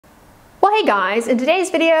Well, hey guys, in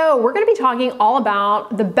today's video, we're going to be talking all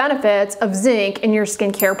about the benefits of zinc in your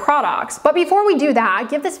skincare products. But before we do that,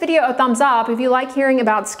 give this video a thumbs up if you like hearing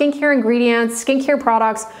about skincare ingredients, skincare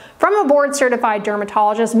products from a board certified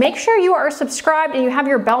dermatologist. Make sure you are subscribed and you have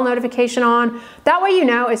your bell notification on. That way you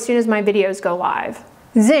know as soon as my videos go live.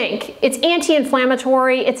 Zinc, it's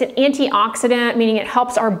anti-inflammatory, it's an antioxidant, meaning it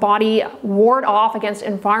helps our body ward off against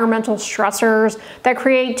environmental stressors that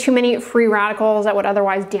create too many free radicals that would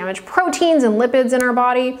otherwise damage proteins and lipids in our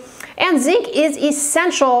body. And zinc is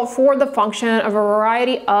essential for the function of a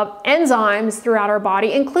variety of enzymes throughout our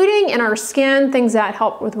body, including in our skin, things that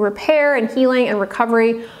help with repair and healing and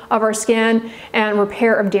recovery of our skin and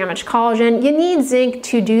repair of damaged collagen. You need zinc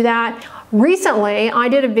to do that. Recently, I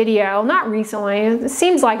did a video, not recently, it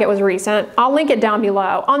seems like it was recent, I'll link it down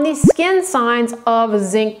below, on the skin signs of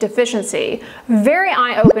zinc deficiency. Very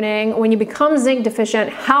eye-opening when you become zinc deficient,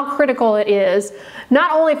 how critical it is,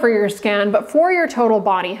 not only for your skin, but for your total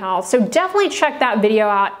body health. So definitely check that video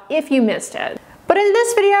out if you missed it. But in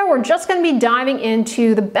this video, we're just going to be diving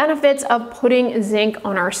into the benefits of putting zinc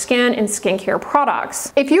on our skin and skincare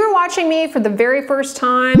products. If you are watching me for the very first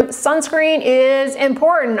time, sunscreen is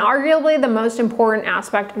important, arguably the most important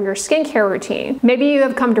aspect of your skincare routine. Maybe you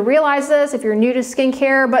have come to realize this if you're new to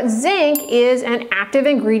skincare, but zinc is an active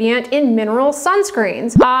ingredient in mineral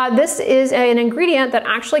sunscreens. This is an ingredient that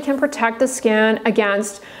actually can protect the skin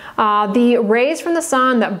against the rays from the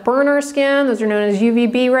sun that burn our skin, those are known as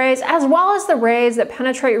UVB rays, as well as the rays that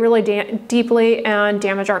penetrate really deeply and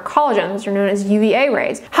damage our collagen, those are known as UVA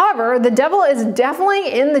rays. However, the devil is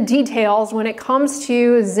definitely in the details when it comes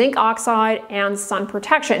to zinc oxide and sun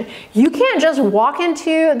protection. You can't just walk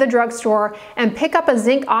into the drugstore and pick up a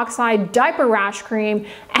zinc oxide diaper rash cream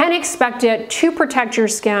and expect it to protect your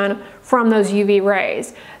skin from those UV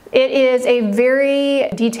rays. It is a very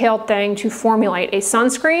detailed thing to formulate a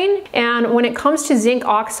sunscreen, and when it comes to zinc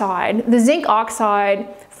oxide, the zinc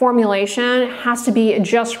oxide formulation has to be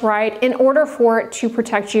just right in order for it to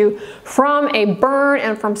protect you from a burn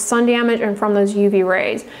and from sun damage and from those UV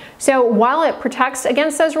rays. So while it protects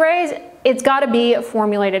against those rays, it's got to be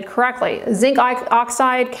formulated correctly. Zinc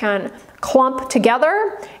oxide can clump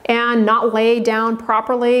together and not lay down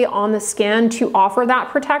properly on the skin to offer that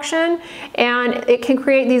protection, and it can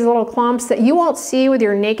create these little clumps that you won't see with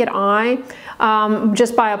your naked eye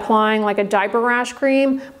just by applying like a diaper rash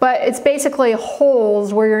cream, but it's basically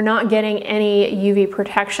holes where you're not getting any UV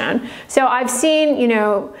protection. So I've seen,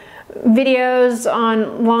 videos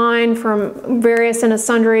online from various and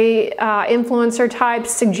sundry influencer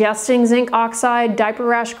types suggesting zinc oxide diaper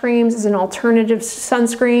rash creams as an alternative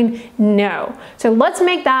sunscreen. No. So let's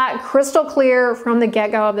make that crystal clear from the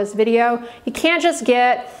get-go of this video. You can't just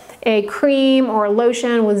get a cream or a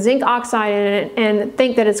lotion with zinc oxide in it and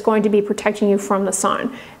think that it's going to be protecting you from the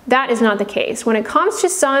sun. That is not the case. When it comes to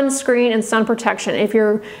sunscreen and sun protection, if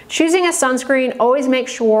you're choosing a sunscreen, always make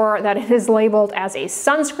sure that it is labeled as a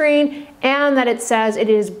sunscreen and that it says it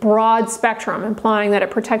is broad spectrum, implying that it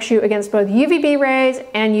protects you against both UVB rays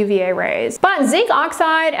and UVA rays. But zinc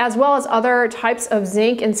oxide, as well as other types of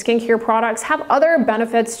zinc and skincare products, have other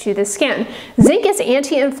benefits to the skin. Zinc is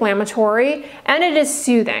anti-inflammatory and it is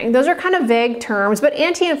soothing. Those are kind of vague terms, but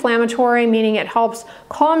anti-inflammatory meaning it helps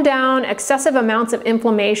calm down excessive amounts of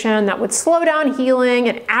inflammation that would slow down healing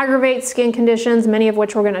and aggravate skin conditions, many of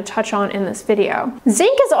which we're going to touch on in this video.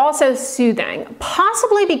 Zinc is also soothing,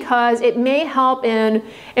 possibly because it may help in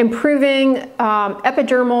improving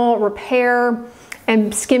epidermal repair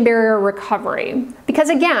and skin barrier recovery. Because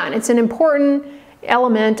again, it's an important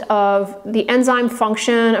element of the enzyme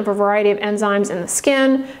function of a variety of enzymes in the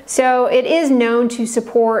skin. So it is known to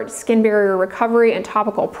support skin barrier recovery and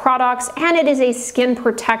topical products, and it is a skin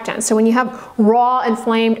protectant. So when you have raw,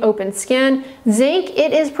 inflamed, open skin, zinc,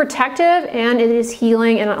 it is protective and it is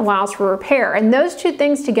healing and it allows for repair. And those two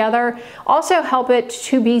things together also help it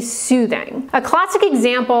to be soothing. A classic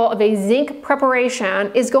example of a zinc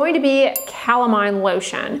preparation is going to be calamine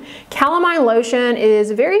lotion. Calamine lotion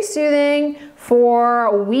is very soothing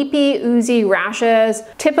for weepy, oozy rashes,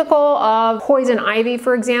 typical of poison ivy,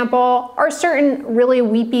 for example, or certain really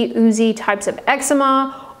weepy, oozy types of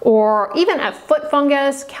eczema, or even a foot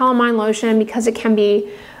fungus. Calamine lotion, because it can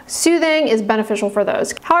be soothing, is beneficial for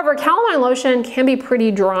those. However, calamine lotion can be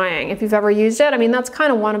pretty drying if you've ever used it. I mean, that's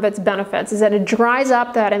kind of one of its benefits, is that it dries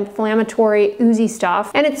up that inflammatory, oozy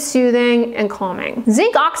stuff, and it's soothing and calming.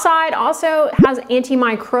 Zinc oxide also has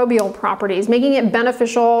antimicrobial properties, making it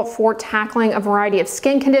beneficial for tackling a variety of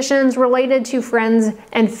skin conditions related to friends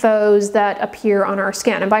and foes that appear on our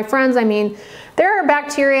skin. And by friends, I mean There are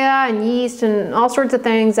bacteria and yeast and all sorts of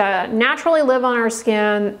things that naturally live on our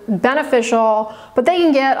skin, beneficial, but they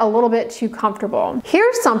can get a little bit too comfortable.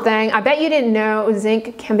 Here's something I bet you didn't know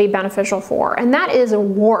zinc can be beneficial for, and that is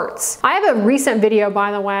warts. I have a recent video,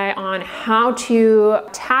 by the way, on how to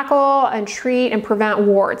tackle and treat and prevent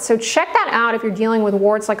warts. So check that out if you're dealing with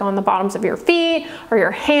warts like on the bottoms of your feet or your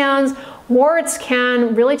hands. Warts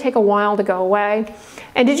can really take a while to go away.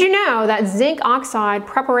 And did you know that zinc oxide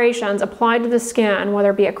preparations applied to the skin,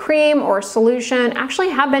 whether it be a cream or a solution, actually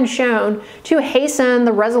have been shown to hasten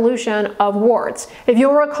the resolution of warts? If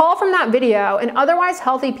you'll recall from that video, in otherwise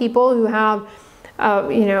healthy people who have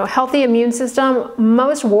healthy immune system,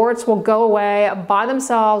 most warts will go away by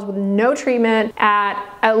themselves with no treatment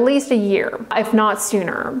at least a year, if not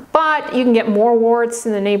sooner. But you can get more warts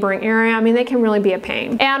in the neighboring area. I mean, they can really be a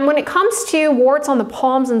pain. And when it comes to warts on the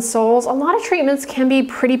palms and soles, a lot of treatments can be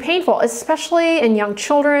pretty painful, especially in young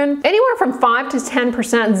children. Anywhere from 5 to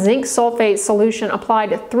 10% zinc sulfate solution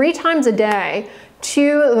applied 3 times a day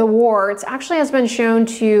to the warts actually has been shown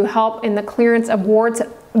to help in the clearance of warts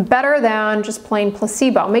better than just plain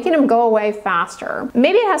placebo, making them go away faster.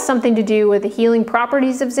 Maybe it has something to do with the healing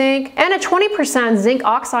properties of zinc, and a 20% zinc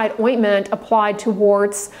oxide ointment applied to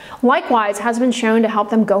warts likewise has been shown to help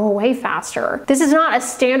them go away faster. This is not a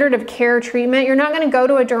standard of care treatment. You're not going to go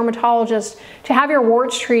to a dermatologist to have your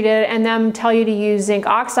warts treated and them tell you to use zinc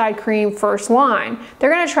oxide cream first line.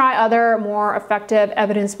 They're going to try other more effective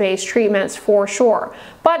evidence-based treatments for sure.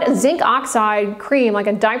 But zinc oxide cream, like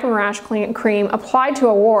a diaper rash cream applied to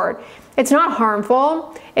a wart, it's not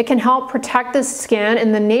harmful. It can help protect the skin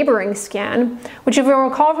and the neighboring skin, which if you'll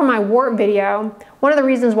recall from my wart video, one of the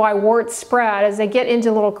reasons why warts spread is they get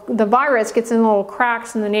into the virus gets in little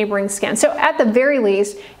cracks in the neighboring skin. So at the very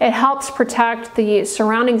least, it helps protect the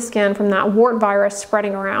surrounding skin from that wart virus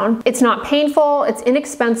spreading around. It's not painful, it's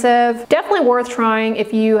inexpensive, definitely worth trying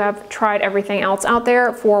if you have tried everything else out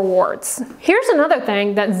there for warts. Here's another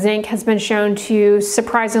thing that zinc has been shown to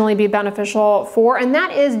surprisingly be beneficial for, and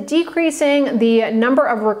that is decreasing the number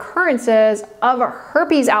of recurrences of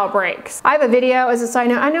herpes outbreaks. I have a video as a side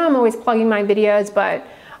note. I know I'm always plugging my videos, but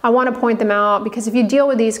I want to point them out because if you deal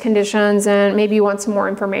with these conditions and maybe you want some more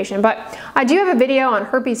information. But I do have a video on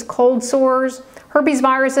herpes cold sores. Herpes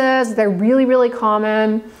viruses, they're really, really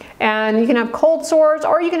common. And you can have cold sores,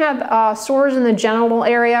 or you can have sores in the genital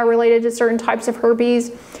area related to certain types of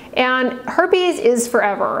herpes. And herpes is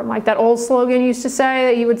forever. Like that old slogan used to say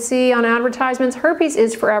that you would see on advertisements, herpes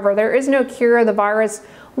is forever. There is no cure. The virus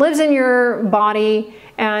lives in your body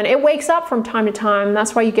and it wakes up from time to time.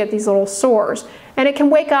 That's why you get these little sores. And it can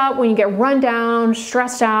wake up when you get run down,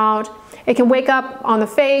 stressed out. It can wake up on the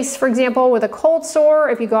face, for example, with a cold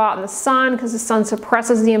sore if you go out in the sun because the sun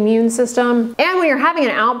suppresses the immune system. And when you're having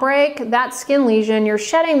an outbreak, that skin lesion, you're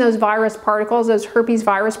shedding those virus particles, those herpes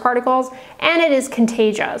virus particles, and it is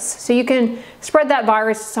contagious. So you can spread that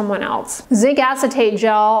virus to someone else. Zinc acetate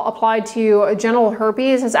gel applied to genital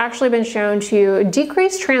herpes has actually been shown to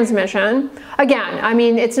decrease transmission. Again, I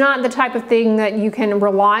mean, it's not the type of thing that you can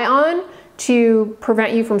rely on to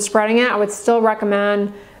prevent you from spreading it. I would still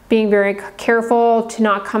recommend being very careful to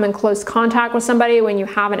not come in close contact with somebody when you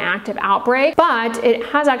have an active outbreak, but it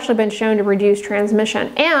has actually been shown to reduce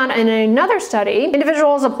transmission. And in another study,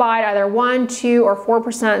 individuals applied either 1, 2, or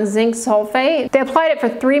 4% zinc sulfate. They applied it for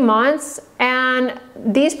 3 months, and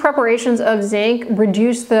these preparations of zinc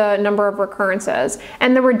reduced the number of recurrences.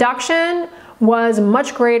 And the reduction was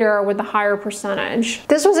much greater with the higher percentage.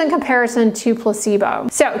 This was in comparison to placebo.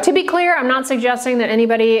 So to be clear, I'm not suggesting that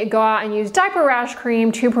anybody go out and use diaper rash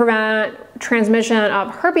cream to prevent transmission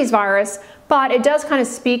of herpes virus, but it does kind of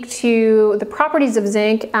speak to the properties of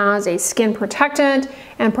zinc as a skin protectant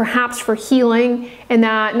and perhaps for healing, in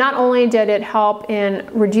that not only did it help in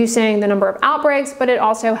reducing the number of outbreaks, but it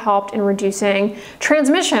also helped in reducing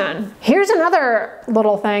transmission. Here's another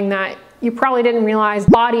little thing that you probably didn't realize: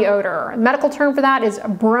 body odor. A medical term for that is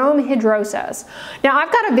bromhidrosis. Now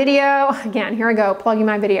I've got a video, again, here I go, plugging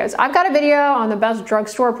my videos. I've got a video on the best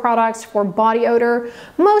drugstore products for body odor.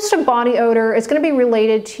 Most of body odor is going to be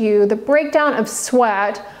related to the breakdown of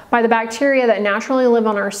sweat by the bacteria that naturally live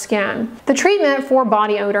on our skin. The treatment for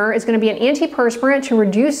body odor is going to be an antiperspirant to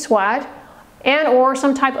reduce sweat, and or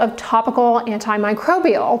some type of topical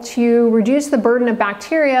antimicrobial to reduce the burden of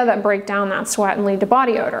bacteria that break down that sweat and lead to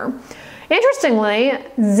body odor. Interestingly,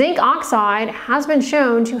 zinc oxide has been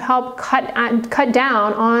shown to help cut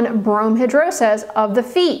down on bromhidrosis of the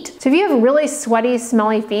feet. So if you have really sweaty,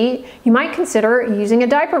 smelly feet, you might consider using a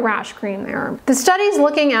diaper rash cream there. The studies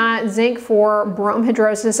looking at zinc for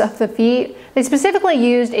bromhidrosis of the feet, they specifically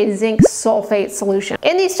used a zinc sulfate solution.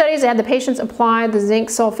 In these studies, they had the patients apply the zinc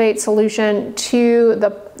sulfate solution to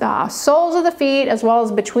the soles of the feet as well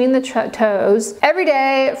as between the toes every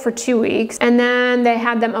day for 2 weeks, and then they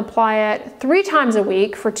had them apply it 3 times a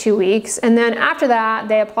week for 2 weeks, and then after that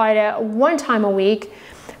they applied it 1 time a week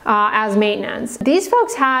as maintenance. These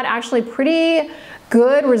folks had actually pretty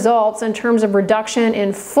good results in terms of reduction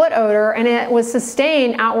in foot odor, and it was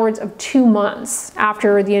sustained outwards of 2 months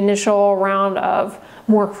after the initial round of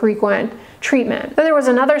more frequent treatment. Then there was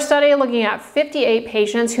another study looking at 58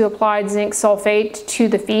 patients who applied zinc sulfate to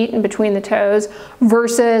the feet and between the toes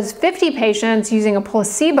versus 50 patients using a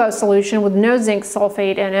placebo solution with no zinc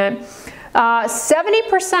sulfate in it.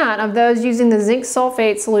 70% of those using the zinc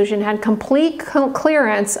sulfate solution had complete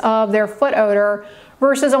clearance of their foot odor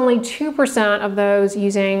versus only 2% of those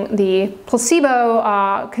using the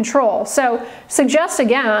placebo control. So suggests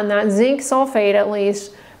again that zinc sulfate at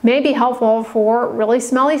least may be helpful for really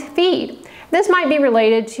smelly feet. This might be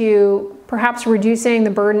related to perhaps reducing the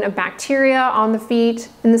burden of bacteria on the feet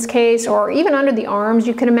in this case, or even under the arms.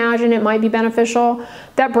 You can imagine it might be beneficial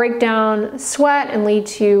that break down sweat and lead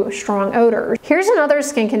to strong odors. Here's another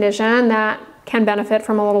skin condition that can benefit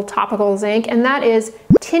from a little topical zinc, and that is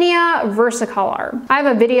tinea versicolor. I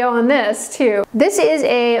have a video on this too. This is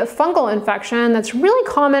a fungal infection that's really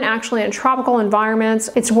common actually in tropical environments.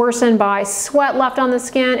 It's worsened by sweat left on the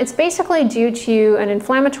skin. It's basically due to an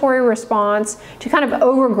inflammatory response to kind of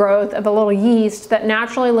overgrowth of a little yeast that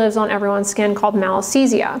naturally lives on everyone's skin called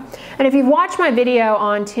Malassezia. And if you've watched my video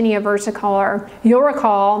on tinea versicolor, you'll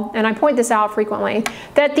recall, and I point this out frequently,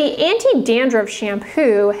 that the anti-dandruff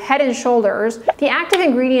shampoo, Head and Shoulders, the active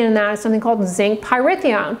ingredient in that is something called zinc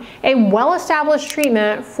pyrithione, a well-established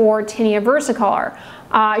treatment for tinea versicolor.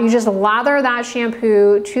 You just lather that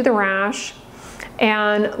shampoo to the rash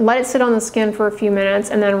and let it sit on the skin for a few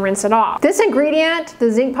minutes and then rinse it off. This ingredient,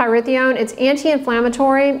 the zinc pyrithione, it's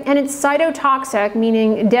anti-inflammatory and it's cytotoxic,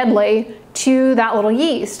 meaning deadly, to that little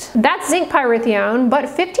yeast. That's zinc pyrithione, but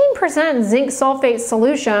 15% zinc sulfate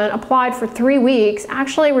solution applied for 3 weeks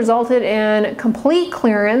actually resulted in complete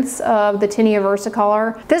clearance of the tinea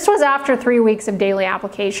versicolor. This was after 3 weeks of daily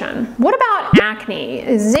application. What about acne?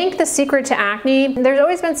 Is zinc the secret to acne? There's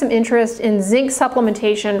always been some interest in zinc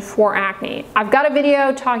supplementation for acne. I've got a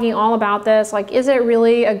video talking all about this, like is it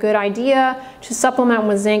really a good idea to supplement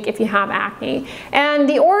with zinc if you have acne? And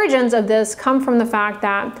the origins of this come from the fact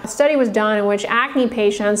that a study was done in which acne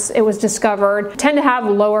patients, it was discovered, tend to have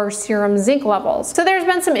lower serum zinc levels. So there's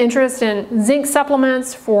been some interest in zinc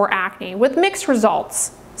supplements for acne with mixed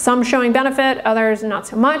results. Some showing benefit, others not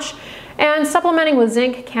so much. And supplementing with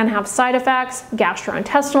zinc can have side effects,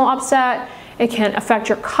 gastrointestinal upset. It can affect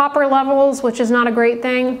your copper levels, which is not a great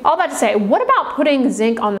thing. All that to say, what about putting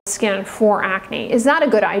zinc on the skin for acne? Is that a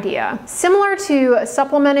good idea? Similar to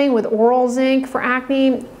supplementing with oral zinc for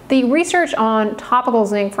acne, the research on topical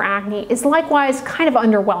zinc for acne is likewise kind of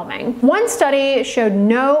underwhelming. One study showed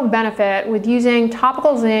no benefit with using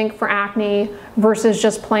topical zinc for acne versus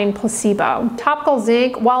just plain placebo. Topical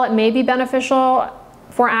zinc, while it may be beneficial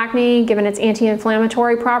for acne given its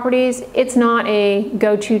anti-inflammatory properties, it's not a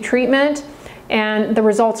go-to treatment and the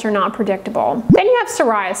results are not predictable. Then you have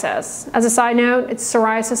psoriasis. As a side note, it's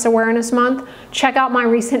Psoriasis Awareness Month. Check out my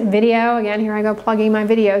recent video, again, here I go plugging my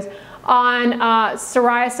videos, on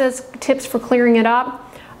psoriasis, tips for clearing it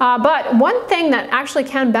up. But one thing that actually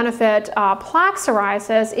can benefit plaque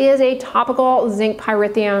psoriasis is a topical zinc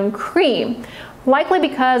pyrithione cream, likely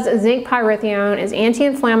because zinc pyrithione is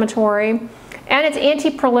anti-inflammatory and it's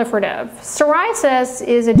anti-proliferative. Psoriasis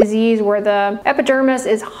is a disease where the epidermis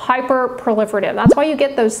is hyper-proliferative. That's why you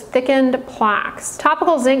get those thickened plaques.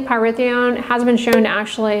 Topical zinc pyrithione has been shown to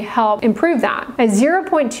actually help improve that. A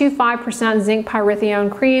 0.25% zinc pyrithione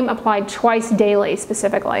cream applied twice daily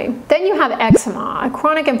specifically. Then you have eczema, a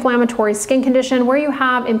chronic inflammatory skin condition where you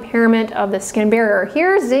have impairment of the skin barrier.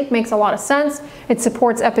 Here, zinc makes a lot of sense. It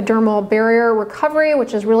supports epidermal barrier recovery,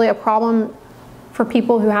 which is really a problem for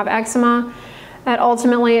people who have eczema. That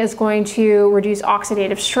ultimately is going to reduce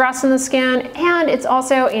oxidative stress in the skin, and it's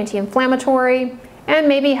also anti-inflammatory and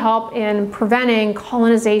maybe help in preventing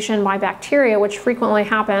colonization by bacteria, which frequently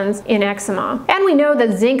happens in eczema. And we know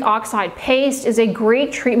that zinc oxide paste is a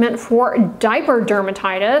great treatment for diaper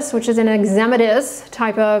dermatitis, which is an eczematous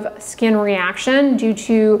type of skin reaction due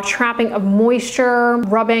to trapping of moisture,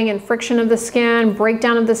 rubbing and friction of the skin,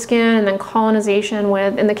 breakdown of the skin, and then colonization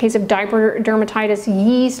with, in the case of diaper dermatitis,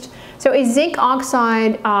 yeast. So a zinc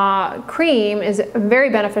oxide cream is very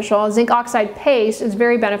beneficial. A zinc oxide paste is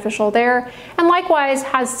very beneficial there, and likewise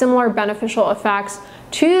has similar beneficial effects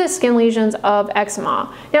to the skin lesions of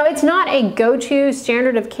eczema. Now, it's not a go-to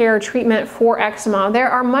standard of care treatment for eczema. There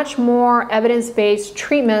are much more evidence-based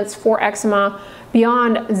treatments for eczema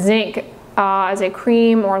beyond zinc as a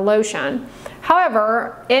cream or lotion.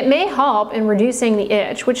 However, it may help in reducing the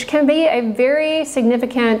itch, which can be a very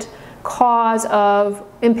significant cause of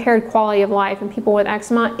impaired quality of life in people with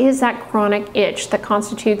eczema. Is that chronic itch that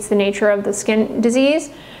constitutes the nature of the skin disease,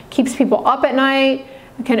 keeps people up at night,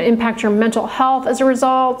 can impact your mental health as a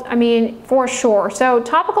result. I mean, for sure. So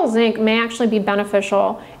topical zinc may actually be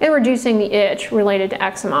beneficial in reducing the itch related to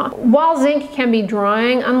eczema. While zinc can be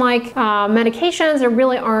drying, unlike medications, there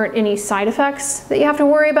really aren't any side effects that you have to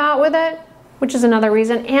worry about with it, which is another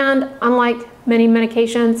reason. And unlike many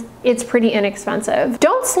medications, it's pretty inexpensive.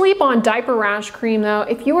 Don't sleep on diaper rash cream though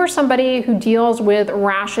if you are somebody who deals with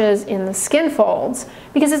rashes in the skin folds,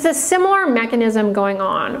 because it's a similar mechanism going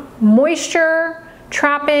on. Moisture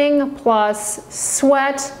trapping plus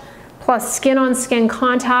sweat plus skin-on-skin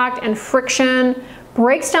contact and friction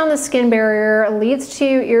breaks down the skin barrier, leads to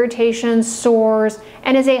irritation, sores,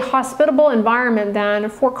 and is a hospitable environment then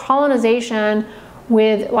for colonization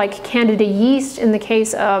with like candida yeast in the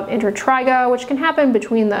case of intertrigo, which can happen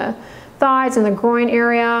between the thighs and the groin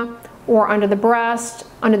area, or under the breast,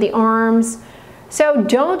 under the arms. So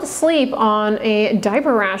don't sleep on a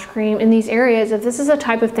diaper rash cream in these areas if this is a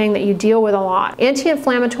type of thing that you deal with a lot.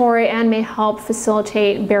 Anti-inflammatory and may help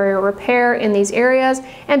facilitate barrier repair in these areas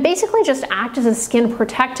and basically just act as a skin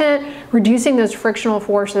protectant, reducing those frictional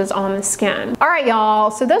forces on the skin. All right,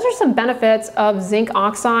 y'all, so those are some benefits of zinc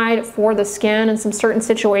oxide for the skin in some certain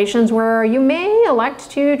situations where you may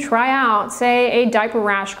elect to try out, say, a diaper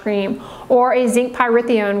rash cream or a zinc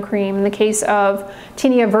pyrithione cream in the case of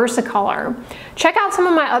tinea versicolor. Check out some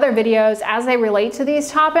of my other videos as they relate to these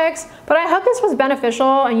topics, but I hope this was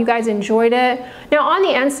beneficial and you guys enjoyed it. Now on the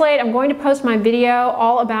end slate, I'm going to post my video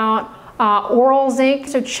all about oral zinc,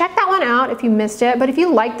 so check that one out if you missed it. But if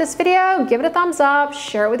you liked this video, give it a thumbs up,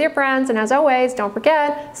 share it with your friends, and as always, don't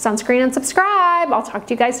forget, sunscreen and subscribe. I'll talk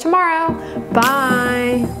to you guys tomorrow.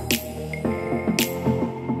 Bye.